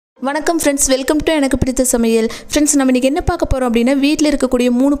வணக்கம் friends, welcome to எனக்கு பிடித்த சமையல். ஃப்ரெண்ட்ஸ், நம்ம இன்றைக்கி என்ன பார்க்க போகிறோம் அப்படின்னா, வீட்டில் இருக்கக்கூடிய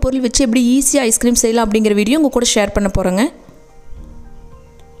 3 பொருள் வச்சு எப்படி ஈஸியாக ஐஸ்கிரீம் செய்யலாம் அப்படிங்கிற வீடியோ உங்கள் கூட ஷேர் பண்ண போகிறேங்க.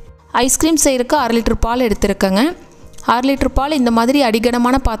 ஐஸ்கிரீம் செய்கிறதுக்கு 1/2 லிட்டர் பால் எடுத்துருக்கேங்க. 1/2 லிட்டர் பால் இந்த மாதிரி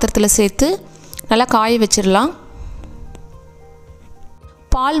அடிகனமான பாத்திரத்தில் சேர்த்து நல்லா காய வச்சிடலாம்.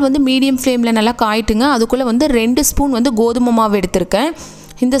 பால் மீடியம் ஃப்ளேமில் நல்லா காயிட்டுங்க. அதுக்குள்ளே 2 ஸ்பூன் கோதுமை மாவு எடுத்திருக்கேன்.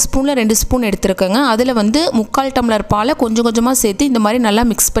 இந்த ஸ்பூனில் 2 ஸ்பூன் எடுத்துருக்கேங்க. அதில் 3/4 டம்ளர் பாலை கொஞ்சம் கொஞ்சமாக சேர்த்து இந்த மாதிரி நல்லா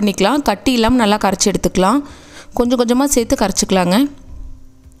மிக்ஸ் பண்ணிக்கலாம். கட்டி இல்லாமல் நல்லா கரைச்சி எடுத்துக்கலாம். கொஞ்சம் கொஞ்சமாக சேர்த்து கரைச்சிக்கலாங்க.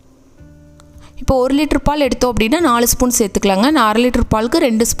 இப்போ 1 லிட்டர் பால் எடுத்தோம் அப்படின்னா 4 ஸ்பூன் சேர்த்துக்கலாங்க. நான் 1/2 லிட்டர் பாலுக்கு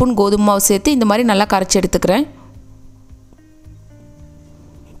 2 ஸ்பூன் கோதுமை மாவு சேர்த்து இந்த மாதிரி நல்லா கரைச்சி எடுத்துக்கிறேன்.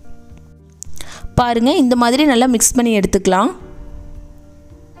 பாருங்கள், இந்த மாதிரி நல்லா மிக்ஸ் பண்ணி எடுத்துக்கலாம்.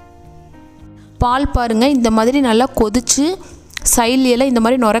 பால் பாருங்கள், இந்த மாதிரி நல்லா கொதித்து சைட்லையெல்லாம் இந்த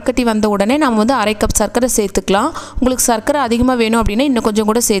மாதிரி நுரக்கட்டி வந்த உடனே நம்ம 1/2 கப் சர்க்கரை சேர்த்துக்கலாம். உங்களுக்கு சர்க்கரை அதிகமாக வேணும் அப்படின்னா இன்னும் கொஞ்சம்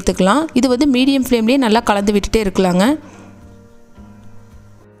கூட சேர்த்துக்கலாம். இது மீடியம் ஃப்ளேம்லேயே நல்லா கலந்து விட்டுட்டே இருக்கலாங்க.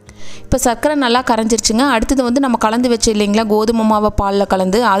 இப்போ சர்க்கரை நல்லா கரைஞ்சிருச்சுங்க. அடுத்தது நம்ம கலந்து வச்சு இல்லைங்களா, கோதுமை மாவை பாலில்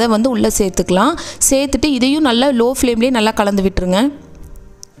கலந்து அதை உள்ளே சேர்த்துக்கலாம். சேர்த்துட்டு இதையும் நல்லா லோ ஃப்ளேம்லேயே நல்லா கலந்து விட்டுருங்க.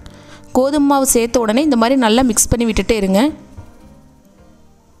 கோதுமை மாவு சேர்த்த உடனே இந்த மாதிரி நல்லா மிக்ஸ் பண்ணி விட்டுட்டே இருங்க.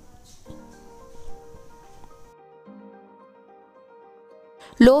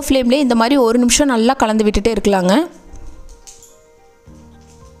 லோ ஃப்ளேம்லேயே இந்த மாதிரி 1 நிமிஷம் நல்லா கலந்து விட்டுட்டே இருக்கலாங்க.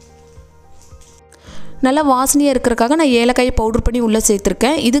 நல்லா வாசனையாக இருக்கிறதுக்காக நான் ஏலக்காயை பவுடர் பண்ணி உள்ளே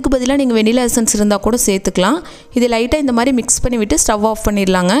சேர்த்துருக்கேன். இதுக்கு பதிலாக நீங்கள் வெனிலா எசன்ஸ் இருந்தால் கூட சேர்த்துக்கலாம். இது லைட்டாக இந்த மாதிரி மிக்ஸ் பண்ணி விட்டு ஸ்டவ் ஆஃப்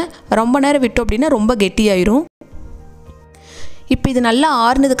பண்ணிடலாங்க. ரொம்ப நேரம் விட்டோம் அப்படின்னா ரொம்ப கெட்டியாயிரும். இப்போ இது நல்லா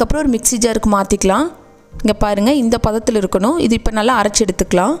ஆறுனதுக்கப்புறம் ஒரு மிக்ஸி ஜாருக்கு மாற்றிக்கலாம். இங்கே பாருங்கள், இந்த பதத்தில் இருக்கணும். இது இப்போ நல்லா அரைச்சி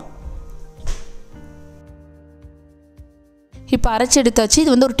எடுத்துக்கலாம். இப்போ அரைச்சி எடுத்தாச்சு.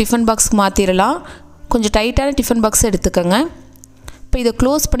 இது ஒரு டிஃபன் பாக்ஸ்க்கு மாற்றிடலாம். கொஞ்சம் டைட்டான டிஃபன் பாக்ஸ் எடுத்துக்கோங்க. இப்போ இதை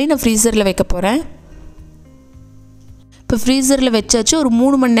க்ளோஸ் பண்ணி நான் ஃப்ரீசரில் வைக்க போகிறேன். இப்போ ஃப்ரீசரில் வச்சாச்சு. ஒரு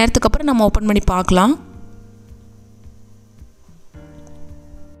 3 மணி நேரத்துக்கு அப்புறம் நம்ம ஓப்பன் பண்ணி பார்க்கலாம்.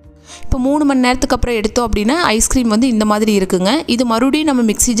 இப்போ 3 மணி நேரத்துக்கு அப்புறம் எடுத்தோம் அப்படின்னா ஐஸ்கிரீம் இந்த மாதிரி இருக்குங்க. இது மறுபடியும் நம்ம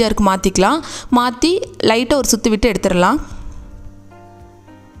மிக்ஸி ஜாருக்கு மாற்றிக்கலாம். மாற்றி லைட்டாக ஒரு சுற்றி விட்டு எடுத்துடலாம்.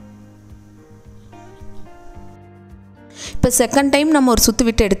 இப்போ செகண்ட் டைம் நம்ம ஒரு சுற்றி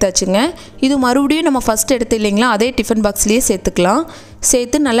விட்டு எடுத்தாச்சுங்க. இது மறுபடியும் நம்ம ஃபஸ்ட் எடுத்து இல்லைங்களா, அதே டிஃபன் பாக்ஸ்லேயே சேர்த்துக்கலாம்.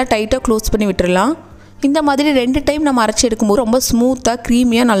 சேர்த்து நல்லா டைட்டாக க்ளோஸ் பண்ணி விட்டுடலாம். இந்த மாதிரி 2 டைம் நம்ம அரைச்சி எடுக்கும்போது ரொம்ப ஸ்மூத்தாக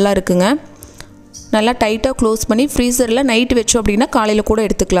க்ரீமியாக நல்லா இருக்குங்க. நல்லா டைட்டாக க்ளோஸ் பண்ணி ஃப்ரீசரில் நைட்டு வச்சோம் அப்படின்னா காலையில் கூட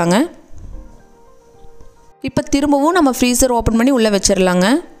எடுத்துக்கலாங்க. இப்போ திரும்பவும் நம்ம ஃப்ரீசர் ஓப்பன் பண்ணி உள்ளே வச்சிடலாங்க.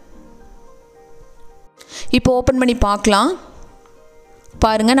 இப்போ ஓப்பன் பண்ணி பார்க்கலாம்.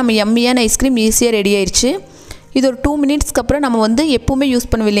 பாருங்கள், நம்ம யம்மியான ஐஸ்கிரீம் ஈஸியாக ரெடி ஆயிடுச்சு. இது ஒரு 2 மினிட்ஸ்க்கு அப்புறம் நம்ம எப்போவுமே யூஸ்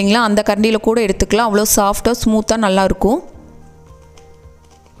பண்ணுவோம் இல்லைங்களா, அந்த கரண்டியில் கூட எடுத்துக்கலாம். அவ்வளோ சாஃப்டாக ஸ்மூத்தாக நல்லாயிருக்கும்.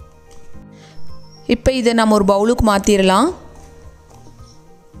 இப்போ இதை நம்ம ஒரு பவுலுக்கு மாற்றிடலாம்.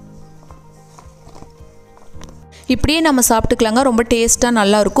 இப்படியே நம்ம சாப்பிட்டுக்கலாங்க. ரொம்ப டேஸ்ட்டாக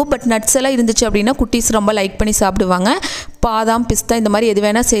நல்லாயிருக்கும். பட் நட்ஸ் எல்லாம் இருந்துச்சு அப்படின்னா குட்டீஸ் ரொம்ப லைக் பண்ணி சாப்பிடுவாங்க. பாதாம், பிஸ்தா இந்த மாதிரி எது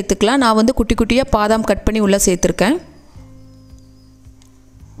வேணால் சேர்த்துக்கலாம். நான் குட்டி குட்டியாக பாதாம் கட் பண்ணி உள்ளே சேர்த்துருக்கேன்.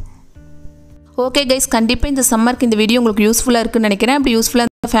 ஓகே கைஸ், கண்டிப்பாக இந்த சம்மருக்கு இந்த வீடியோ உங்களுக்கு யூஸ்ஃபுல்லாக இருக்குன்னு நினைக்கிறேன். அப்படி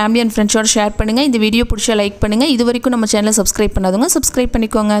யூஸ்ஃபுல்லாக ஃபேமிலி அண்ட் ஃப்ரெண்ட்ஸோட ஷேர் பண்ணுங்கள். இந்த வீடியோ பிடிச்சா லைக் பண்ணுங்கள். இது வரைக்கும் நம்ம சேனலை சப்ஸ்கிரைப் பண்ணாதவங்க சப்ஸ்கிரைப்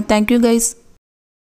பண்ணிக்கோங்க. Thank you guys.